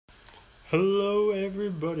Hello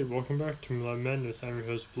everybody, welcome back to My Madness. I'm your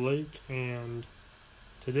host Blake, and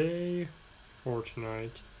today, or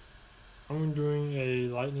tonight, I'm doing a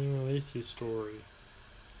Lightning Lasey story.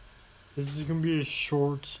 This is gonna be a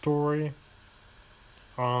short story,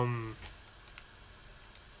 let's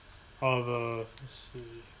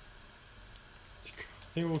see,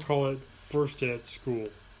 I think we'll call it First Day at School.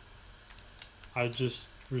 I just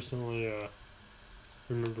recently,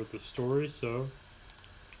 remembered the story, so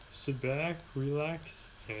sit back, relax,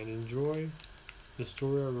 and enjoy the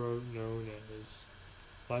story I wrote known as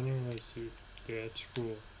Lightning Lasey Day at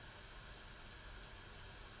School.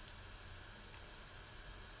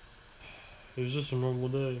 It was just a normal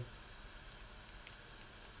day.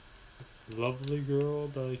 The lovely girl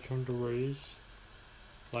that I come to raise,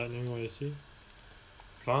 Lightning Lasey,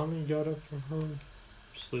 finally got up from her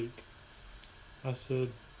sleep. I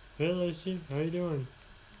said, "Hey Lasey, how you doing?"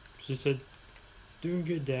 She said, "Doing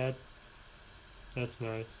good, Dad." That's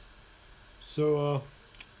nice. So,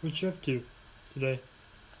 what you up to today?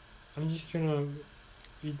 I'm just gonna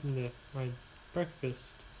eat my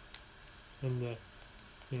breakfast in the,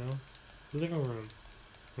 living room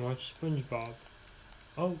and watch SpongeBob.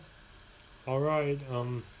 Oh, alright,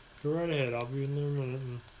 go right ahead. I'll be in there in a minute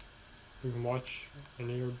and we can watch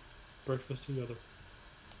and eat our breakfast together.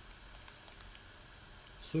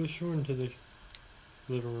 So she went to the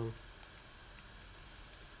living room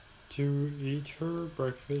to eat her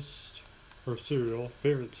breakfast, or cereal,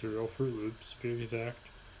 favorite cereal, Fruit Loops to be exact,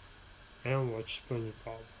 and watch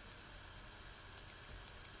SpongeBob.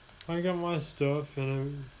 I got my stuff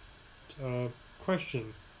and a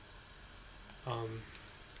question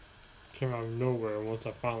came out of nowhere once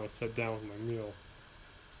I finally sat down with my meal.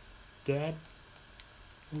 "Dad?"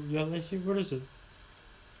 "Oh, yeah, Lasey, what is it?"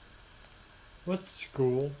 "What's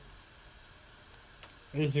school?"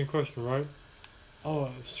 Anything question, right?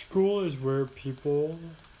 Oh, school is where people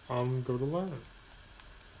go to learn.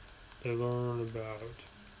 They learn about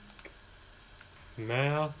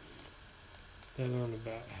math, they learn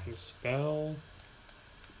about how to spell,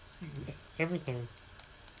 everything.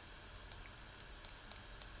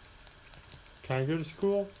 Can I go to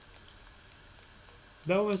school?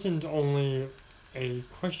 That wasn't only a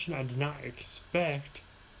question I did not expect,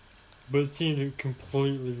 but it seemed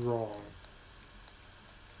completely wrong.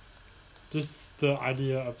 Just the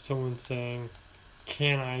idea of someone saying,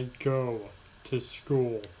 "Can I go to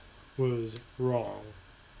school?" was wrong.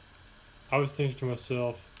 I was thinking to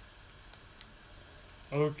myself,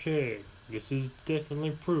 okay, this is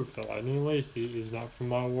definitely proof that Lightning Lasey is not from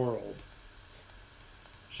my world.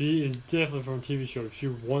 She is definitely from a TV show. She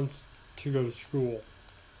wants to go to school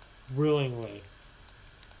willingly.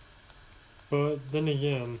 But then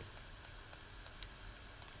again,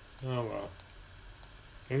 oh well.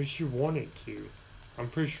 Maybe she wanted to. I'm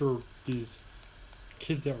pretty sure these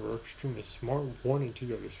kids that were extremely smart wanted to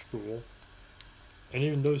go to school. And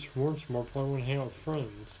even those who weren't smart probably want to hang out with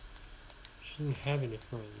friends. She didn't have any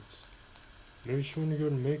friends. Maybe she wanted to go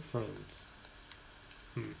to make friends.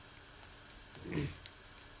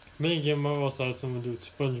 Then again, my also had something to do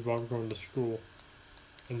with SpongeBob going to school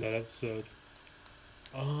in that episode.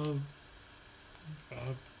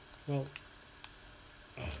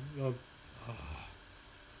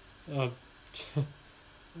 Well,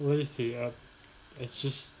 Lasey, it's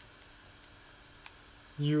just,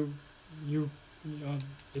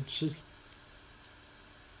 it's just,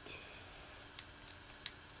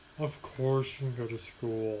 of course you can go to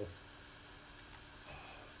school.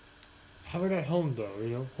 How about at home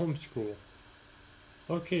though, homeschool?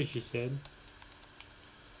 Okay, she said.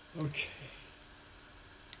 Okay.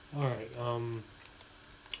 Alright,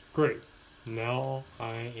 great. Now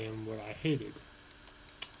I am what I hated.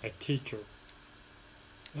 A teacher.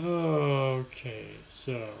 Okay,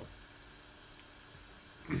 so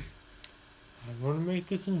I want to make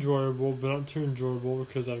this enjoyable, but not too enjoyable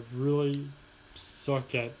because I really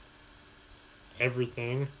suck at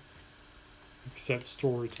everything except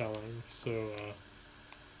storytelling. So,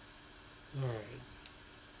 alright.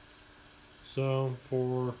 So,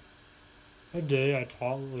 for a day, I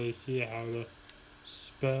taught Lasey how to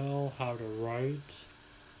spell, how to write,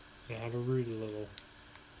 and how to read a little.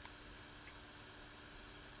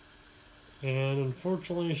 And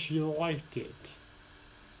unfortunately, she liked it.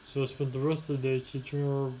 So I spent the rest of the day teaching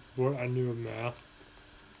her what I knew of math,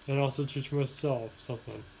 and also teaching myself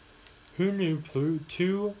something. Who knew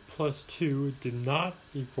 2 plus 2 did not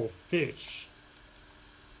equal fish?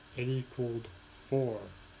 It equaled 4.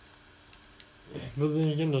 But then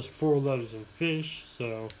again, there's 4 letters in fish,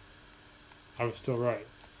 so I was still right.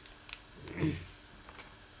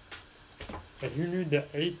 And who knew that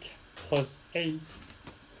 8 plus 8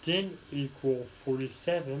 didn't equal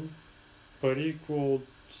 47, but equaled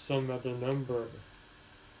some other number.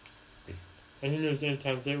 And he knows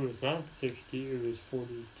anytime it was not 60, it was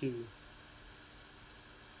 42.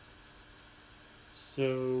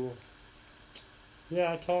 So,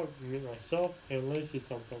 yeah, I taught myself and Lasey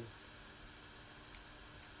something.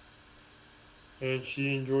 And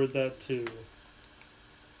she enjoyed that too.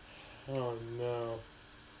 Oh no.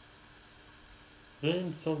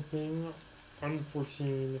 Then something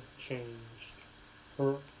unforeseen changed.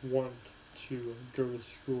 Her want to go to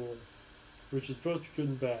school, which is both good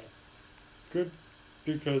and bad. Good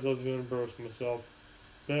because I was going to embarrass myself.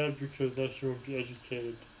 Bad because now she won't be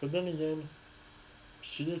educated. But then again,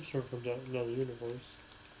 she does come from another universe.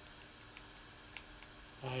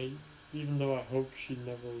 Even though I hope she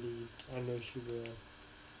never leaves, I know she will.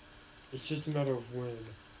 It's just a matter of when.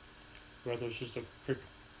 Whether it's just a quick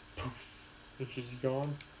poof and she's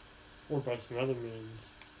gone, or by some other means.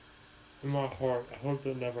 In my heart, I hope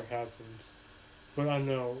that never happens. But I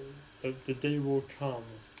know that the day will come.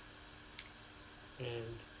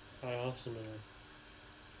 And I also know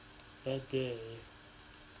that day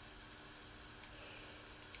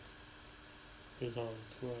is on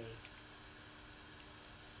its way.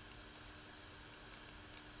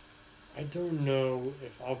 I don't know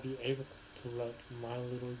if I'll be able to let my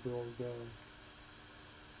little girl go.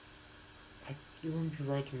 It wouldn't be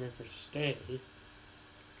right to make her stay,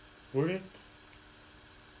 would it?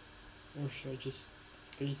 Or should I just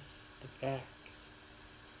face the facts?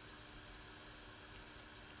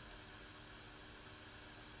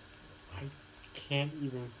 I can't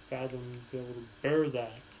even fathom being able to bear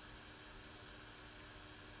that.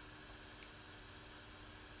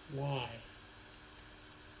 Why?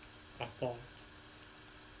 I thought.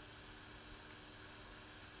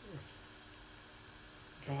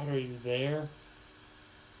 God, are you there?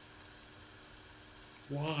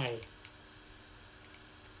 Why?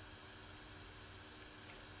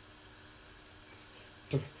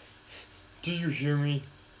 Do you hear me?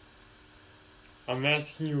 I'm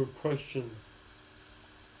asking you a question.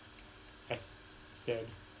 I said,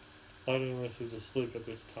 not unless he was asleep at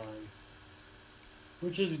this time.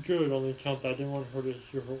 Which is good on the account that I didn't want her to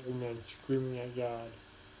hear her old man screaming at God.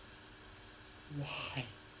 Why?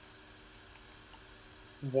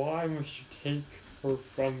 Why must you take her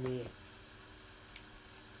from me?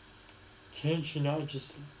 Can't she not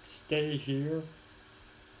just stay here?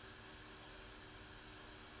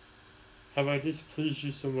 Have I displeased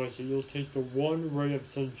you so much that you'll take the one ray of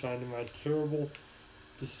sunshine in my terrible,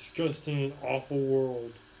 disgusting, and awful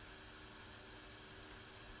world?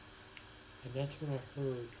 And that's when I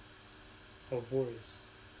heard a voice.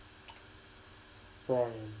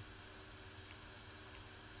 Brian.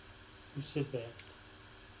 Who said that?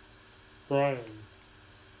 Brian.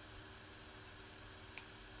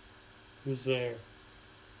 Who's there?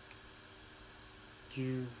 Do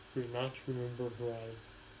you not remember who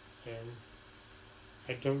I am?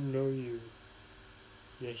 I don't know you.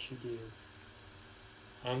 Yes, you do.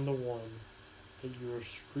 I'm the one that you are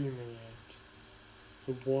screaming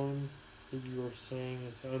at. The one that you are saying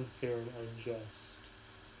is unfair and unjust.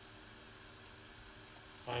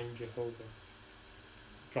 I'm Jehovah,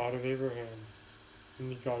 God of Abraham,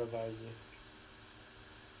 and the God of Isaac.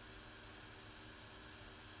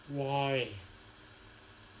 Why?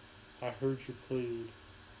 I heard you plead.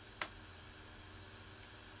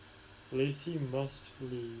 Lasey must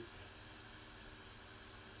leave.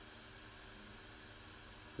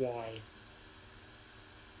 Why?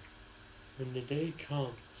 When the day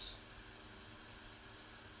comes,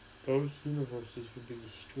 both universes will be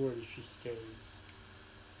destroyed if she stays.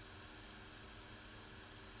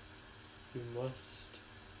 We must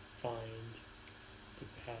find the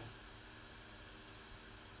path.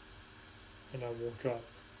 And I woke up.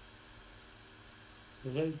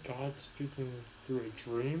 Was that God speaking through a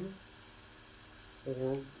dream?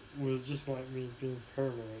 Or was it just like me being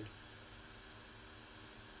paranoid?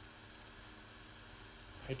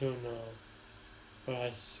 I don't know. But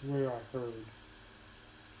I swear I heard.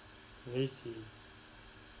 Lasey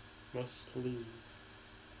must leave.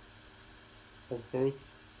 Or both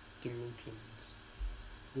dimensions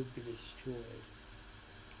would be destroyed.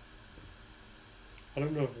 I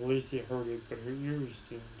don't know if Lasey heard it, but her ears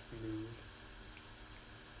didn't move.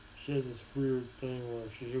 She has this weird thing where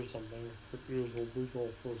if she hears something, her ears will wiggle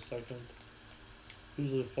for a second.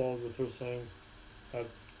 Usually followed with her saying,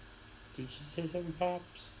 did she say something,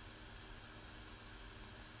 Pops?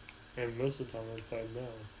 And most of the time I replied no.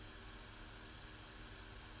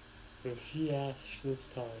 But if she asked this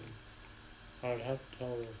time, I would have to tell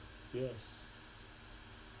her yes.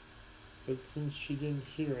 But since she didn't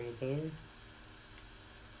hear anything,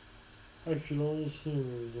 I could only see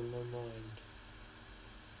movies in my mind.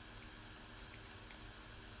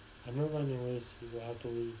 I know Lightning Lasey will have to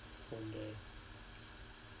leave one day.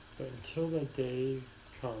 But until that day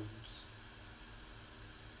comes,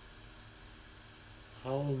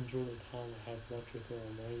 I'll enjoy the time I have left with her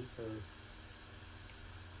on my earth.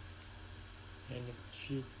 And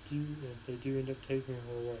if they do end up taking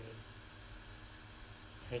her away,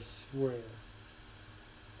 I swear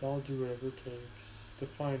that I'll do whatever it takes to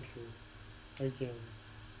find her again.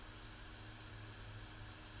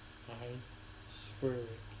 I swear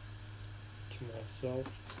it to myself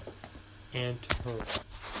and to her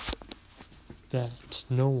that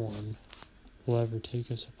no one will ever take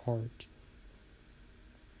us apart.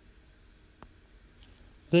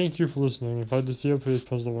 Thank you for listening. If you like this video, please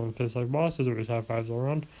press the one face like boss. As always, high fives all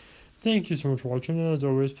around. Thank you so much for watching, and as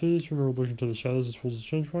always, please remember looking to the shadows as well as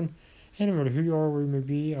change one. And no matter who you are, where you may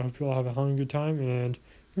be, I hope you all have a howling good time, and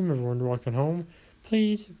remember when you're walking home,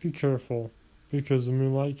 please be careful, because the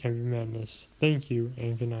moonlight can be madness. Thank you,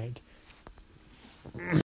 and good night.